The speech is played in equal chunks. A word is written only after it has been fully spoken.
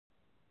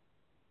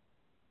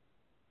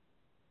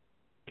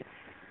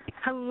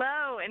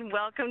Hello and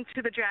welcome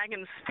to the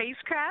Dragon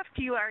spacecraft.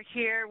 You are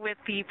here with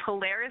the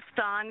Polaris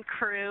Dawn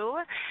crew.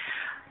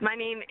 My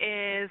name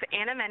is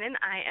Anna Menon.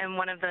 I am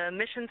one of the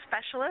mission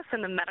specialists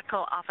and the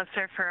medical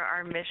officer for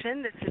our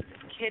mission. This is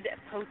Kid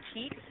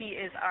Poteet. He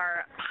is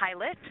our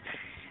pilot.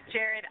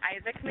 Jared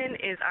Isaacman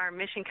is our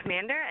mission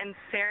commander, and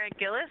Sarah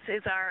Gillis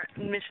is our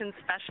mission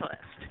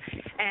specialist.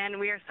 And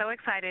we are so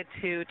excited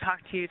to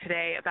talk to you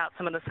today about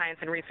some of the science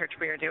and research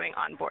we are doing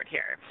on board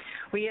here.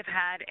 We have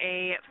had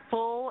a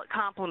full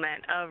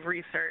complement of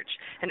research,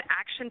 an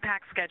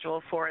action-packed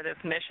schedule for this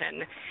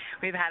mission.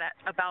 We've had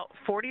about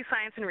 40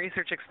 science and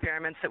research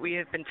experiments that we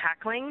have been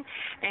tackling,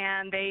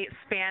 and they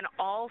span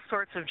all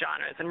sorts of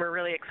genres, and we're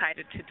really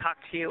excited to talk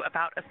to you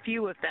about a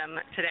few of them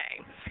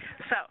today.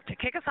 So to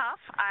kick us off,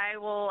 I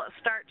will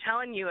start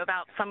telling you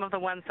about some of the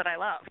ones that I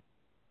love.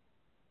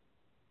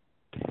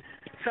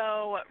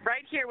 So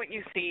right here what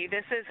you see,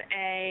 this is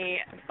a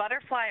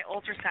butterfly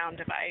ultrasound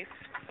device,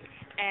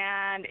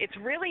 and it's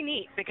really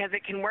neat because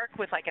it can work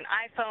with like an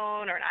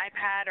iPhone or an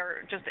iPad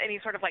or just any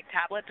sort of like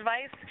tablet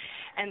device,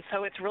 and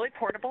so it's really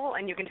portable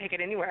and you can take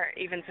it anywhere,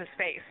 even to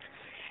space.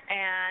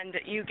 And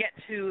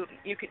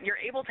you're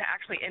able to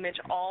actually image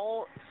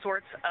all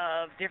sorts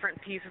of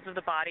different pieces of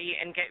the body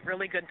and get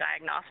really good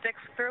diagnostics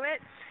through it.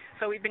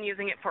 So we've been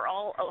using it for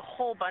a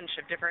whole bunch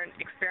of different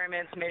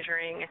experiments,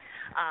 measuring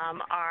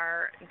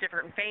our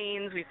different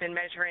veins. We've been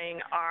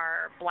measuring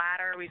our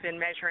bladder. We've been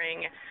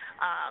measuring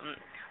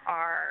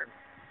our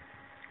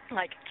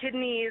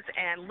kidneys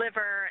and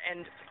liver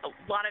and a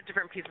lot of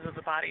different pieces of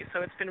the body.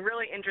 So it's been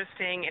really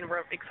interesting, and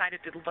we're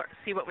excited to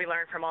see what we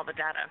learn from all the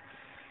data.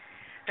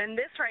 Then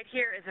this right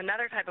here is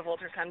another type of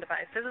ultrasound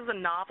device. This is a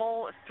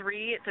novel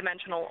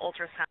three-dimensional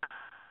ultrasound,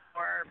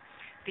 or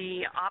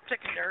the optic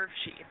nerve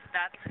sheath.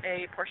 That's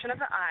a portion of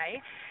the eye,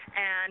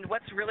 and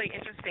what's really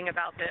interesting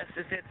about this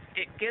is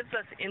it gives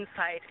us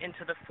insight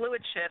into the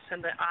fluid shifts and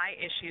the eye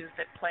issues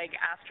that plague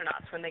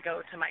astronauts when they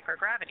go to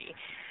microgravity.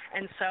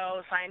 And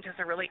so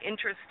scientists are really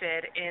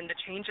interested in the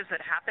changes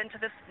that happen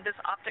to this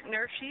optic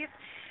nerve sheath,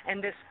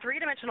 and this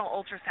three-dimensional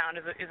ultrasound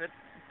is a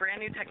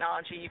brand new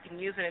technology. You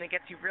can use it, and it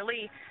gets you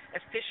really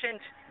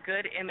efficient,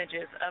 good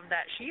images of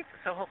that sheath.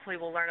 So hopefully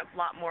we'll learn a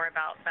lot more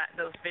about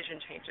those vision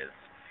changes.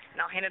 And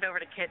I'll hand it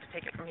over to Kid to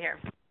take it from here.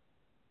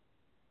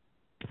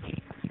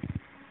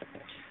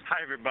 Hi,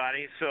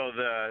 everybody. So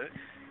the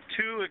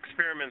two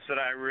experiments that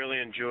I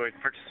really enjoyed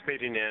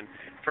participating in,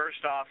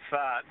 first off,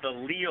 the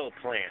LEO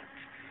plant.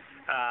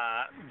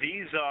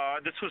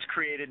 This was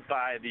created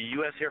by the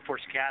U.S. Air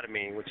Force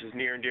Academy, which is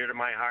near and dear to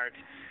my heart.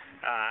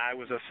 I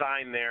was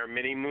assigned there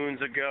many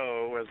moons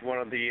ago as one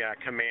of the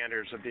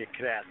commanders of the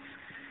cadets.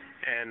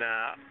 And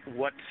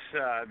what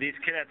these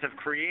cadets have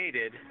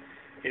created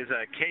is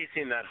a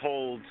casing that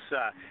holds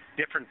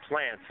different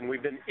plants, and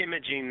we've been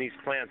imaging these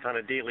plants on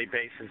a daily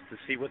basis to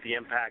see what the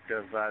impact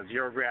of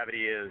zero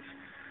gravity is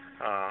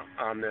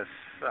on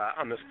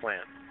this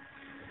plant.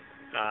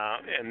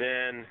 And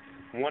then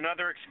one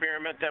other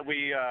experiment that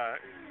we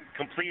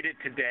completed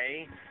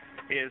today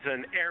is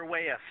an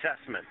airway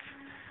assessment.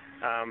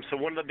 So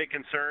one of the big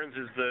concerns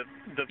is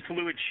the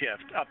fluid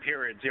shift up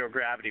here at zero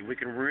gravity. We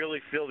can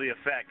really feel the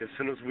effect as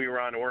soon as we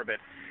were on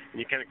orbit, and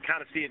you can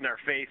kind of see it in our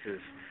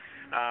faces.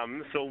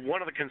 So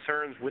one of the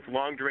concerns with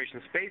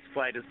long-duration space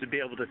flight is to be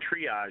able to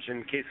triage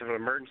in case of an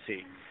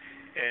emergency.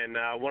 And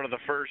one of the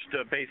first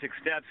basic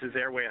steps is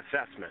airway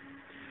assessment.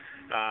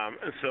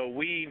 So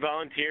we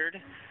volunteered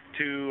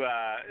to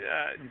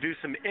do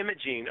some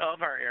imaging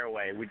of our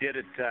airway. We did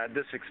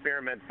this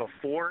experiment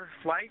before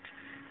flight,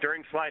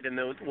 during flight, and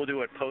then we'll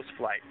do it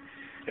post-flight.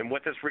 And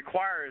what this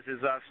requires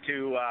is us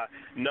to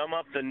numb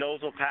up the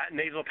nasal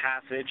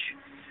passage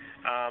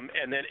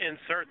and then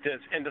insert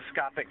this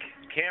endoscopic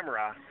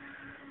camera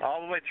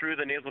all the way through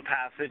the nasal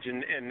passage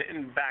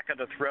and back of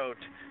the throat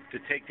to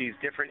take these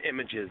different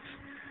images.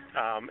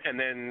 And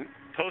then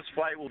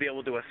post-flight, we'll be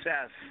able to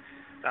assess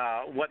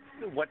what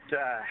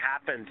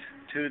happened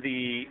to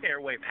the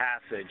airway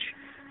passage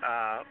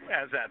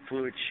as that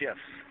fluid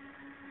shifts.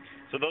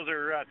 So those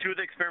are two of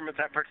the experiments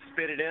I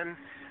participated in,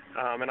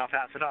 and I'll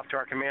pass it off to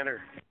our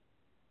commander.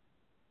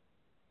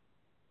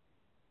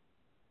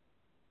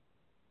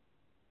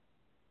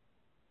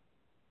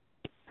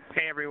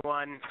 Hey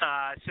everyone,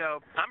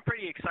 so I'm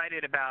pretty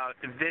excited about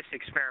this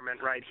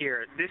experiment right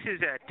here. This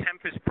is a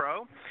Tempest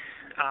Pro,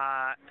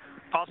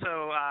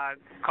 also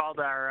called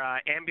our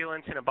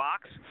ambulance in a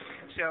box.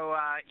 So,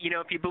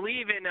 if you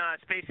believe in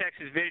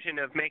SpaceX's vision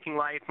of making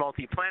life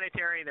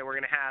multiplanetary, that we're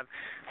going to have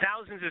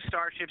thousands of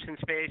starships in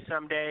space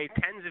someday,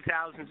 tens of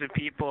thousands of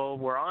people,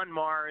 we're on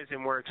Mars,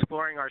 and we're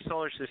exploring our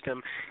solar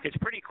system, it's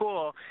pretty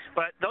cool,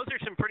 but those are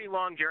some pretty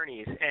long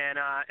journeys,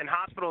 and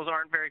hospitals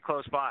aren't very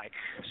close by.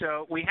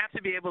 So we have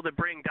to be able to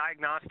bring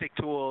diagnostic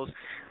tools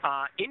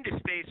into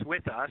space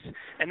with us,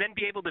 and then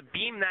be able to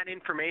beam that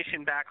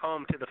information back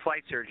home to the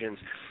flight surgeons.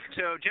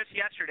 So just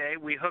yesterday,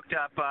 we hooked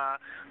up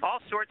all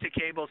sorts of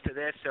cables to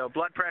this, so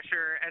blood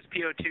pressure,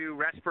 SpO2,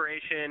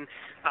 respiration,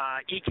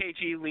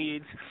 EKG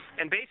leads,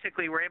 and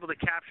basically we're able to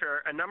capture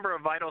a number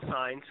of vital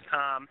signs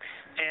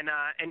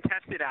and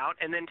test it out.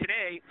 And then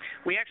today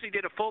we actually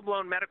did a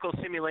full-blown medical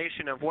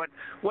simulation of what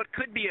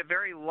could be a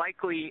very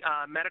likely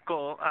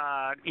medical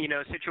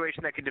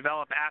situation that could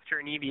develop after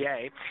an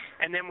EVA,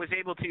 and then was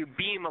able to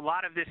beam a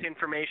lot of this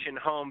information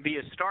home via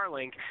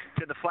Starlink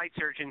to the flight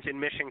surgeons in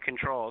mission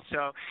control.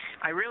 So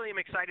I really am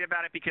excited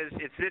about it because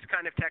it's this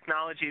kind of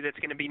technology that's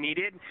going to be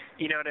needed,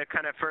 to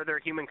kind of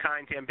further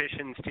humankind's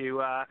ambitions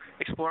to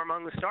explore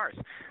among the stars.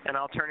 And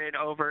I'll turn it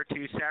over to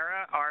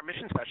Sarah, our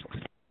mission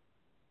specialist.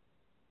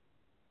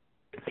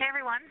 Hey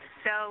everyone.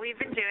 So we've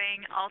been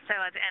doing also,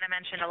 as Anna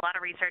mentioned, a lot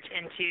of research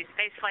into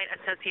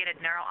spaceflight-associated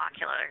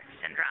neuroocular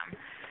syndrome.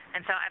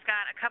 And so I've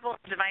got a couple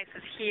of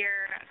devices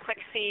here,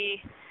 quick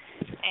see,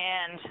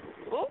 and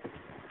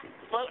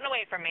floating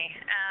away from me.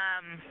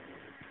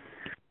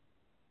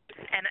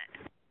 And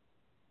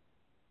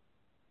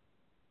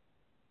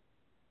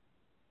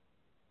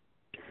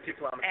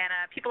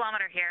a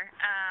pipilometer here.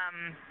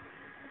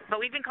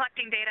 But we've been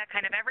collecting data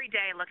kind of every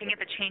day, looking at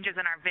the changes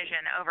in our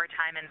vision over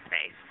time in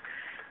space.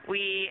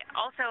 We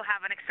also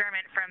have an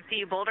experiment from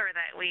CU Boulder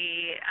that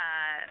we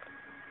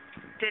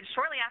did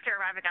shortly after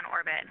arriving on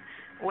orbit,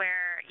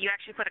 where you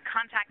actually put a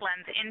contact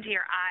lens into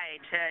your eye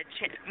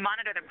to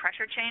monitor the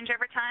pressure change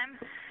over time.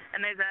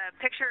 And there's a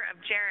picture of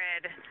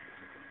Jared.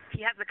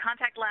 He has the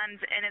contact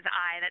lens in his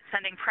eye that's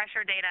sending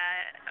pressure data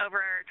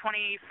over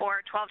 12, 24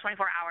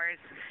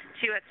 hours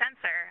to a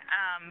sensor.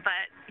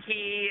 But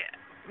he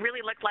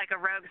really looked like a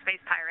rogue space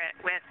pirate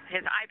with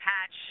his eye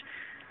patch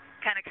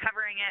kind of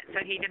covering it,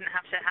 so he didn't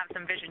have to have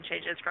some vision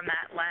changes from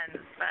that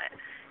lens. But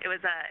it was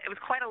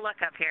quite a look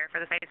up here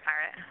for the space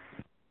pirate.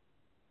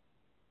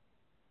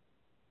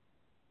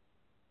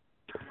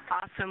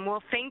 Awesome.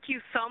 Well, thank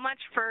you so much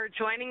for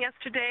joining us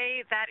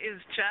today. That is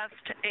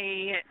just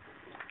a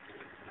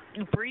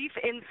brief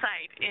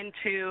insight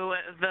into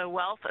the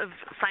wealth of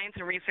science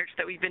and research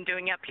that we've been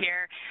doing up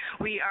here.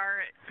 We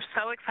are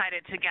so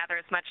excited to gather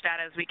as much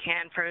data as we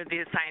can for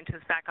the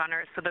scientists back on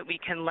Earth so that we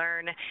can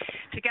learn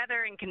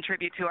together and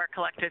contribute to our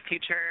collective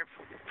future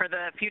for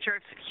the future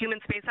of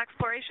human space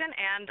exploration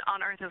and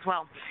on Earth as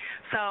well.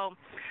 So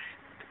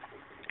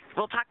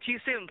we'll talk to you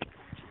soon.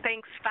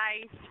 Thanks.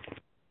 Bye.